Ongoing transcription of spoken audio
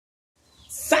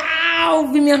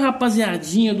Salve minha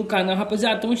rapaziadinha do canal,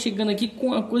 rapaziada, estamos chegando aqui com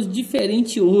uma coisa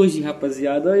diferente hoje,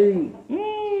 rapaziada. Aí.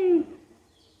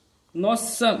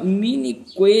 Nossa mini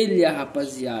coelha,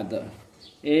 rapaziada.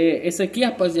 Essa aqui,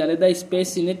 rapaziada, é da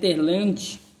espécie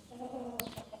Netherland,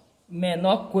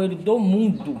 menor coelho do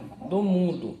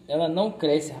mundo. Ela não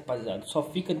cresce, rapaziada, só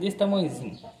fica desse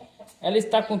tamanhozinho. Ela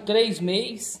está com 3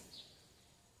 meses.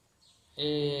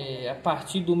 A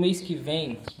partir do mês que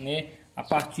vem, né? A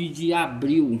partir de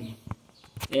abril,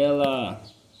 ela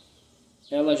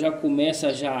já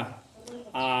começa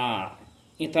a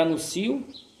entrar no cio.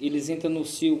 Eles entram no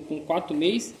cio com 4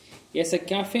 meses. E essa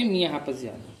aqui é a fêmea,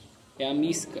 rapaziada. É a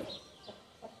misca.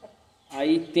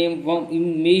 Aí em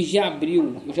mês de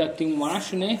abril eu já tenho um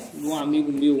macho, né? De um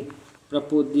amigo meu, para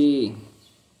poder.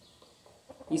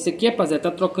 Isso aqui, rapaziada,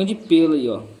 tá trocando de pelo aí,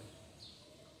 ó.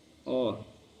 Ó.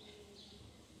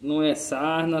 Não é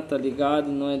sarna, tá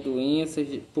ligado? Não é doença.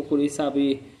 Procurei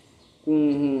saber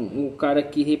com o cara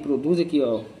que reproduz aqui,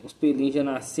 ó. Os pelinhos já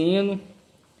nascendo.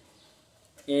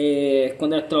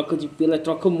 Quando é troca de pelo,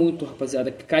 troca muito,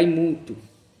 rapaziada. Cai muito.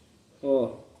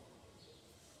 Ó.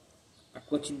 A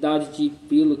quantidade de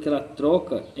pelo que ela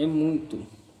troca é muito.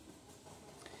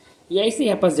 E é isso aí,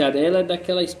 rapaziada. Ela é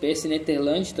daquela espécie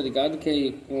Netherland, tá ligado? Que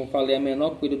é, como eu falei, a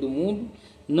menor coelha do mundo.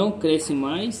 Não cresce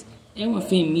mais. É uma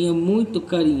fêmea muito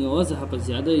carinhosa,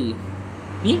 rapaziada. Aí,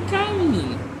 vem cá,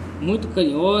 menina. Muito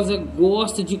carinhosa.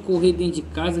 Gosta de correr dentro de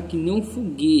casa que nem um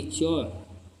foguete, ó.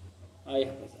 Aí,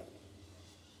 rapaziada.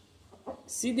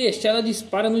 Se deixar, ela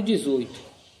dispara no 18.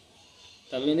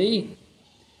 Tá vendo aí?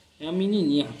 É a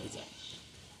menininha, rapaziada.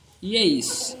 E é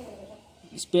isso.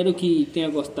 Espero que tenha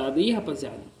gostado aí,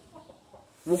 rapaziada.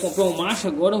 Vou comprar um macho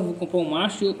agora. Eu vou comprar um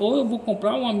macho. Ou eu vou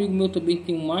comprar um amigo meu também que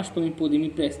tem um macho para poder me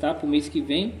emprestar pro mês que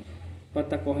vem. Para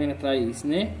estar correndo atrás,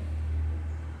 né?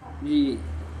 De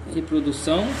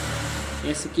reprodução.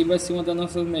 Essa aqui vai ser uma das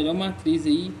nossas melhores matrizes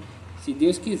aí, se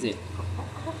Deus quiser.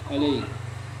 Olha aí.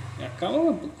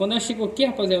 Quando ela chegou aqui,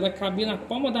 rapaziada, ela cabia na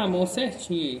palma da mão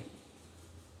certinho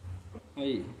aí.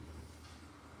 Aí.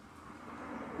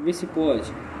 Vê se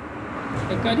pode.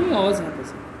 É carinhosa,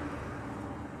 rapaziada.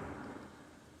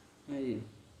 Aí.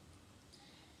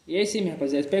 E é isso aí, minha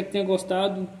rapaziada. Espero que tenha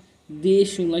gostado.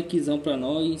 Deixa um likezão pra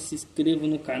nós. Se inscreva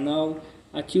no canal.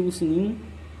 Ativa o sininho.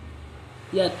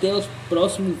 E até os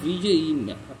próximos vídeos aí,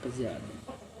 minha rapaziada.